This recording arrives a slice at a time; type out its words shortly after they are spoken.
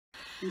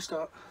You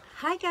start.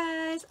 Hi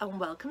guys, and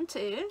welcome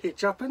to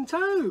Hitch Up and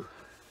Tow.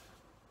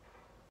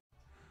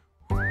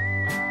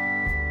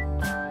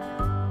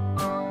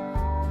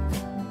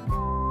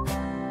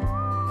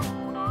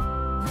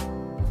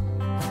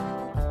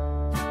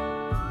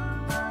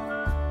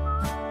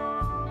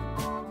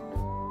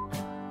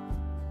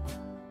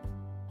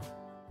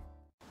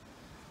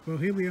 Well,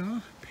 here we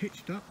are,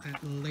 pitched up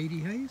at Lady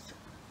Hayes.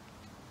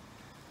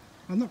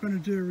 I'm not going to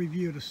do a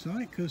review of the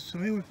site because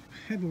I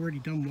have already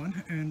done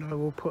one, and I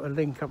will put a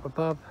link up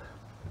above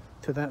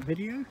to that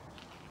video.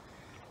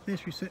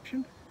 There's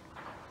reception.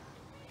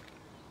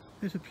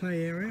 There's a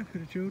play area for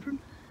the children.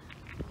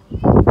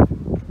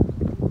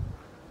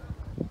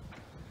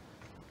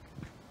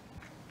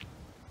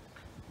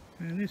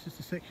 And this is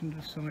the section of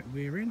the site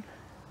we're in.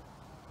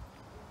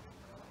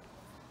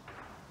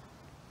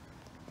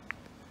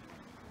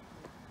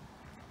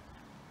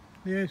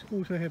 They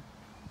also have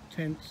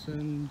tents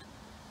and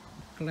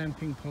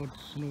glamping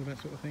pods and all that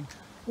sort of thing.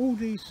 All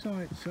these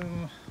sites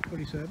are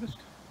fully serviced.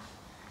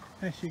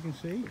 As you can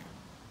see,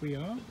 we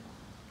are.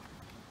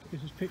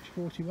 This is pitch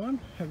 41,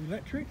 have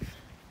electric,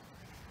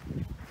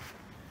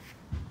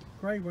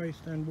 grey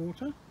waste and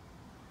water.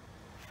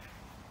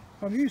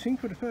 I'm using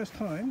for the first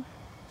time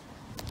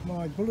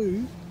my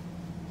blue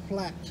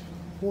flat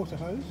water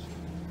hose,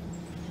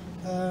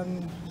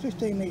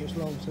 15 metres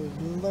long, so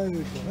there's loads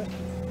of it.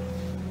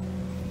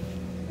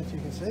 As you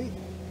can see,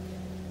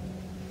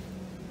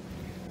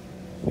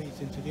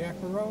 feeds into the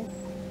aqua roll,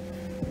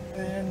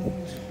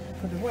 and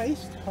for the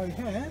waste I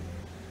have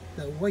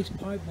the waste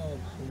pipe of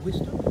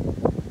wisdom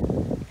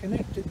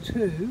connected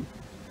to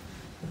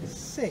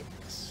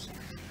 6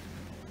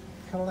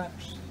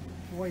 collapsed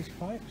waste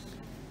pipes.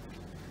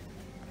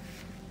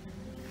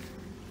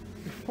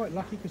 It's quite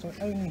lucky because I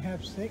only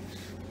have 6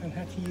 and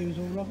had to use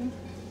all of them,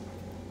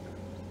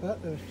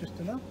 but there was just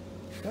enough,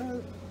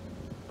 so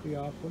we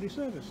are fully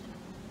serviced.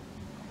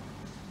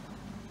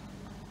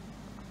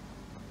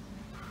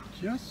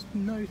 Just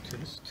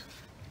noticed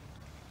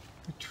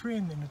the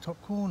trim in the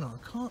top corner.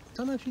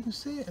 Don't know if you can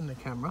see it in the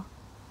camera.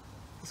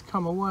 It's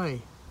come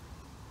away.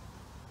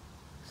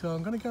 So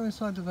I'm going to go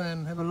inside the van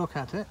and have a look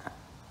at it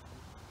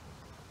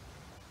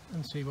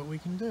and see what we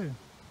can do.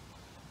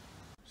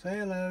 Say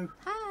hello.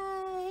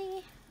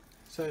 Hi.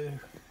 So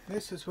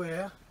this is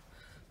where,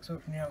 so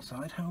from the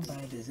outside, how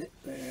bad is it?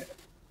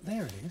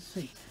 There it is,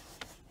 see?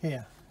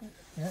 Here,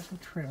 the actual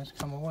trim has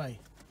come away.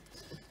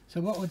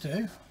 So what we'll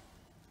do,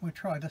 we'll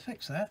try to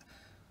fix that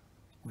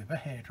with a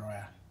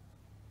hairdryer.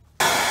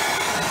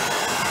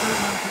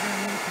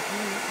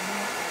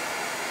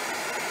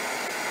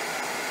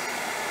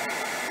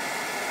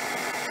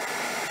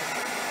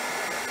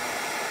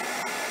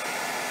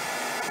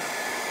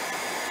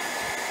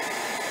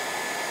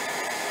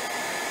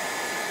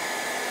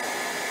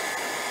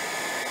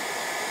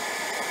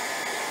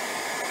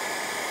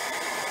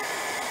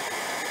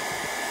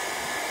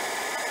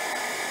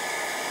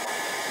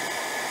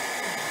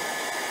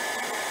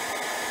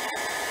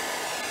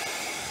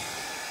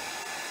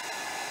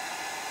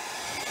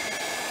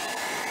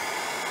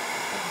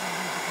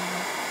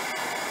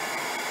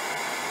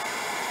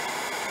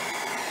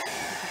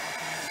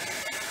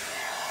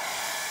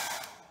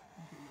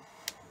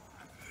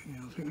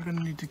 I think we're going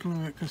to need to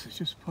glue it because it's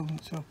just pulling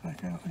itself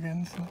back out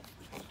again. So.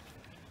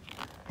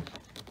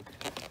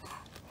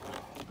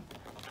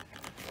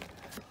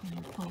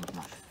 Pull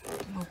that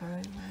rubber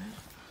over.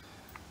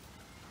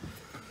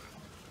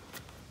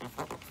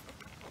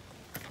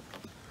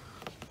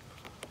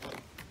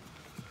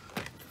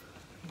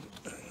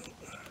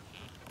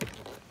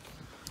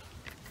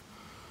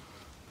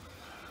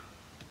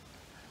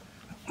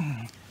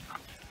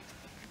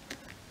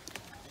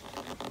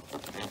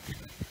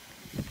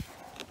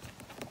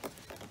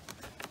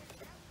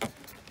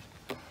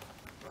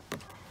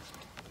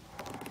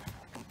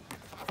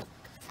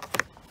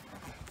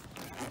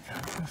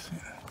 That's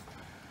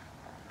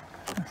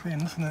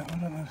in, isn't it? I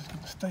don't know if it's going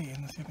to stay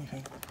in, let's see if we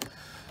can.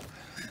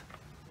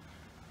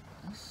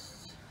 I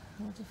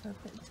wonder if a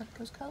bit until it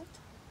goes cold.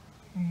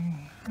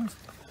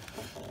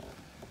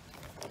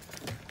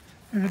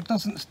 If it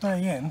doesn't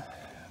stay in,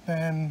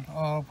 then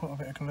I'll put a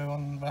bit of glue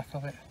on the back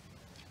of it.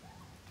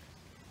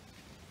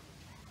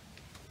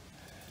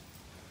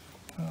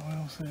 But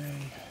we'll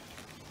see.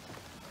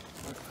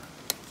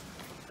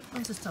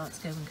 Once it starts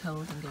going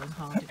cold and going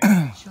hard,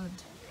 it should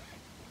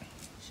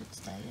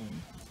stay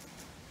in.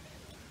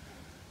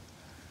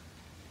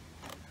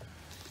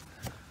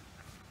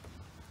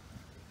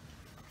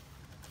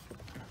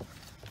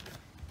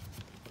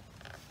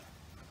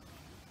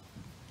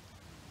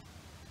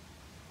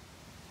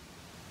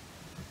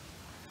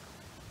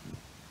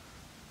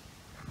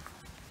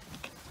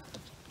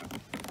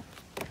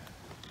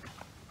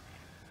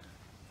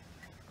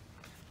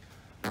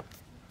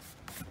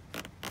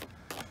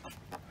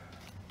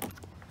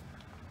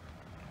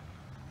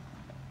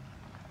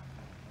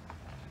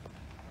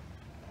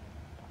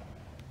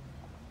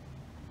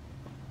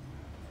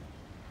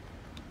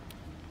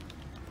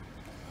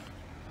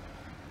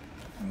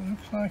 It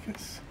looks like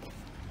it's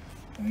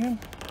in.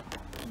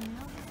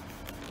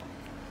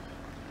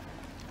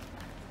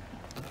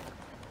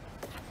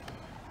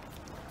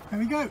 There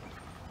we go.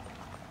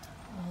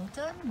 Well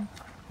done.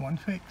 One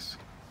fix.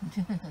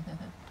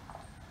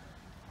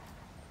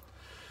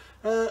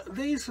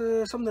 These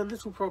are some of the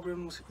little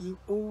problems you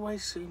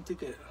always seem to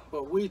get.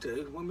 Well, we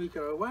do when we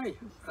go away.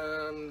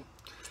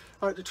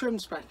 Like the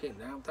trim's back in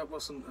now. That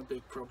wasn't a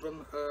big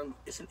problem.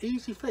 It's an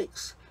easy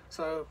fix.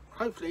 So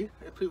hopefully,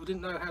 if people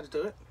didn't know how to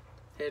do it,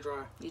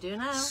 hairdryer. You do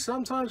now.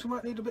 Sometimes you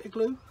might need a bit of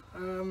glue.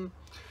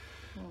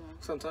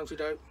 Sometimes you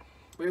don't.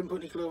 We haven't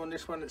put any glue on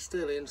this one. It's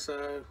still in,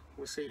 so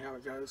we'll see how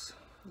it goes.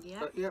 Yeah.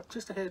 But yeah,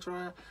 just a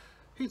hairdryer.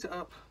 Heat it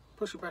up,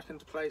 push it back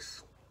into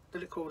place,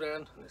 let it cool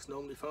down, and it's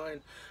normally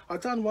fine.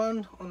 I've done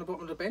one on the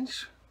bottom of the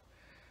bench,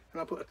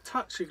 and I put a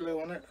touch of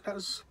glue on it. That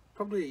was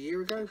probably a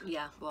year ago.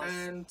 Yeah, it was.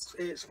 And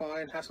it's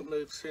fine, hasn't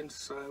moved since,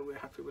 so we're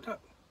happy with that.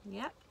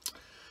 Yep.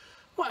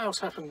 What else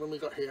happened when we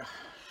got here?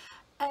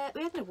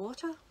 We had no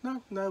water.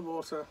 No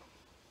water.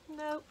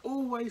 No.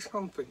 Always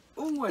something,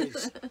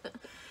 always.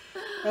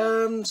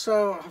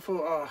 So I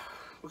thought, oh,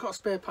 we've got a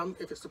spare pump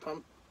if it's the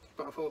pump,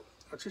 but I thought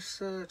I'll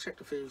just check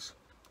the fuse.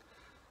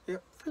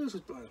 Yep, fuse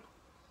is blown.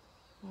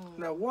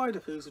 Now why the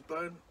fuse is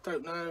blown,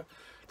 don't know.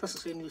 Doesn't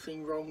seem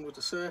anything wrong with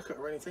the circuit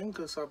or anything,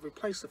 because I've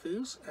replaced the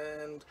fuse,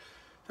 and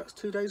that's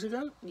 2 days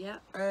ago. Yeah.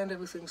 And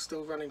everything's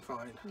still running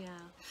fine. Yeah.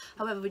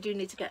 However, we do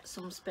need to get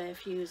some spare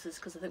fuses,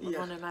 because I think we're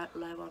running out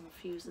low on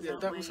fuses. Yeah,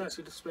 aren't that we? was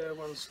actually the spare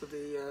ones for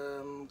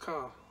the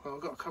car. Well,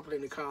 I've got a couple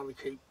in the car we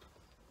keep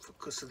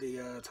because of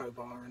the tow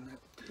bar in there.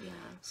 Yeah.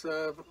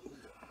 So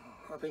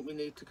I think we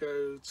need to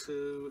go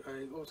to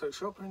a auto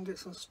shop and get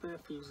some spare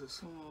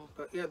fuses.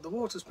 But yeah, the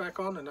water's back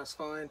on and that's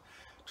fine.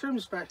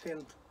 Trim's back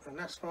in and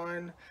that's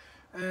fine.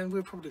 And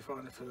we'll probably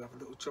find a few other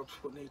little jobs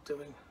what need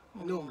doing.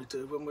 We normally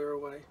do when we're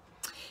away.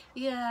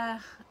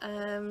 Yeah.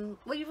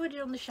 Well, you've already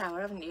done the shower,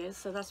 haven't you?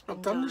 So that's been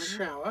I've done the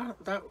shower.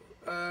 That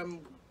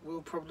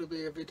will probably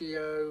be a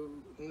video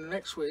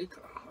next week.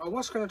 I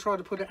was going to try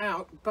to put it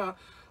out, but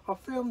I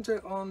filmed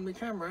it on my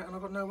camera and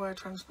I've got no way of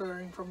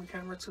transferring from my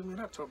camera to my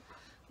laptop.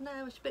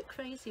 No, it's a bit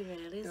crazy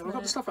really, isn't I've got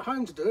it? the stuff at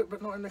home to do it,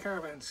 but not in the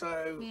caravan,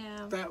 so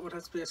Yeah. that would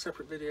have to be a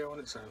separate video on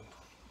its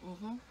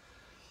own.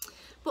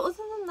 But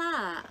other than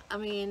that, I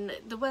mean,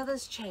 the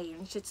weather's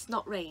changed. It's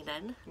not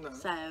raining, No.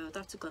 so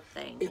that's a good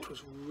thing. It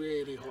was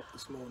really hot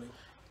this morning.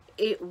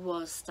 It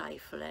was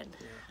stifling,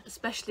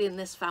 especially in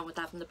this van with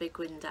having the big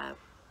window.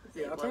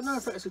 Yeah, I don't know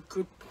if that's a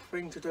good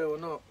thing to do or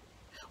not.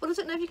 Well, I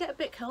don't know if you get a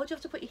bit cold, you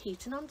have to put your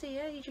heating on, do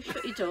you? You just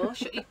shut your door,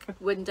 shut your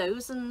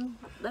windows and...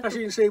 As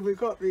you can see, we've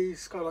got the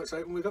skylights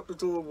open, we've got the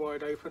door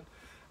wide open,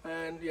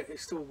 and yeah,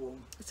 it's still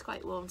warm. It's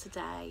quite warm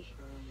today.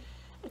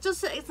 It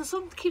does, the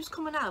sun keeps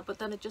coming out, but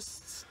then it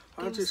just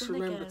I goes just in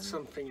remembered again.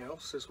 something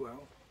else as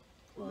well.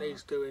 What?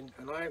 Needs doing,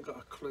 and I ain't got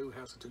a clue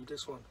how to do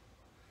this one.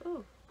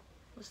 Oh,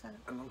 what's that?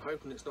 And I'm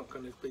hoping it's not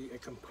going to be a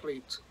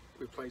complete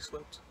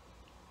replacement.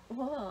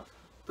 What?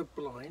 The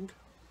blind.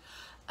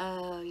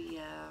 Oh,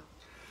 yeah.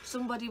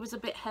 Somebody was a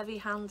bit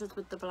heavy-handed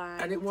with the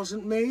blind. And it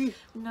wasn't me.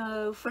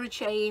 No, for a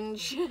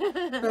change.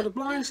 Now the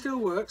blind still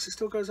works, it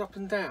still goes up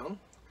and down,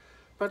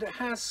 but it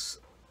has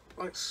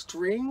like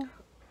string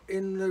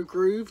in the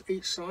groove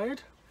each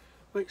side,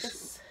 which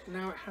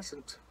now it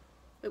hasn't.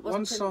 It One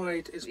wasn't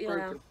side is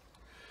broken.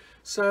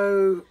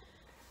 So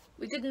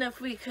we didn't know if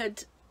we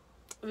could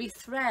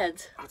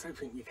rethread I don't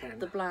think you can.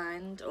 the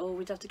blind, or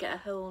we'd have to get a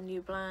whole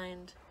new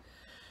blind.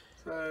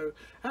 So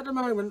at the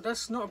moment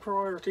that's not a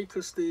priority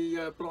because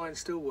the blind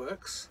still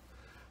works.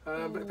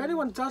 But if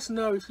anyone does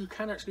know if you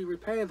can actually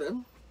repair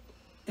them,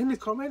 in the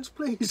comments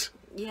please.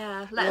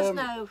 Yeah, let us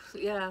know.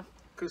 Yeah.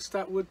 Because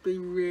that would be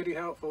really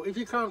helpful. If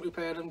you can't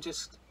repair them,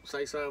 just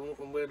say so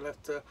and we'll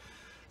have to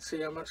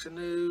see how much a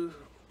new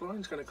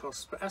blind's going to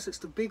cost. But as it's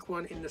the big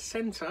one in the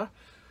centre,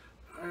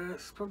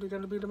 it's probably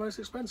going to be the most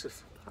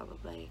expensive.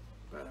 Probably.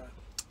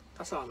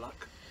 That's our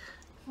luck.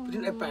 If we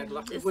didn't have bad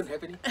luck, we wouldn't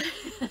have any.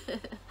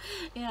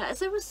 Yeah,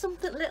 it's always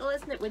something little,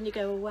 isn't it, when you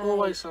go away?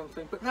 Always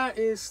something. But that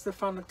is the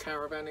fun of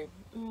caravanning.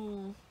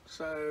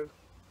 So...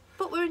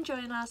 But we're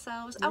enjoying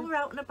ourselves and we're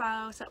out and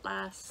about at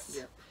last.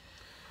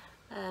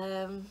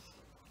 Yeah.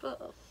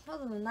 But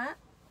other than that,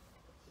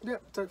 yeah,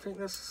 don't think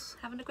there's...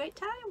 having a great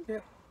time. Yeah.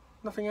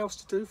 Nothing else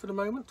to do for the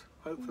moment,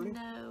 hopefully.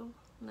 No.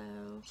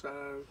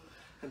 So,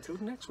 until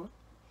the next one.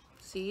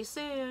 See you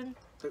soon.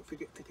 Don't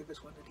forget to give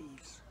us one of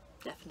these.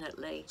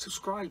 Definitely.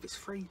 Subscribe, it's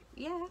free.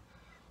 Yeah.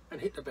 And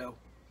hit the bell.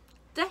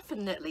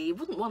 Definitely. You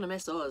wouldn't want to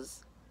miss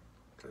us.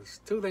 Because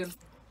till then.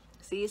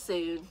 See you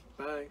soon.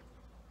 Bye.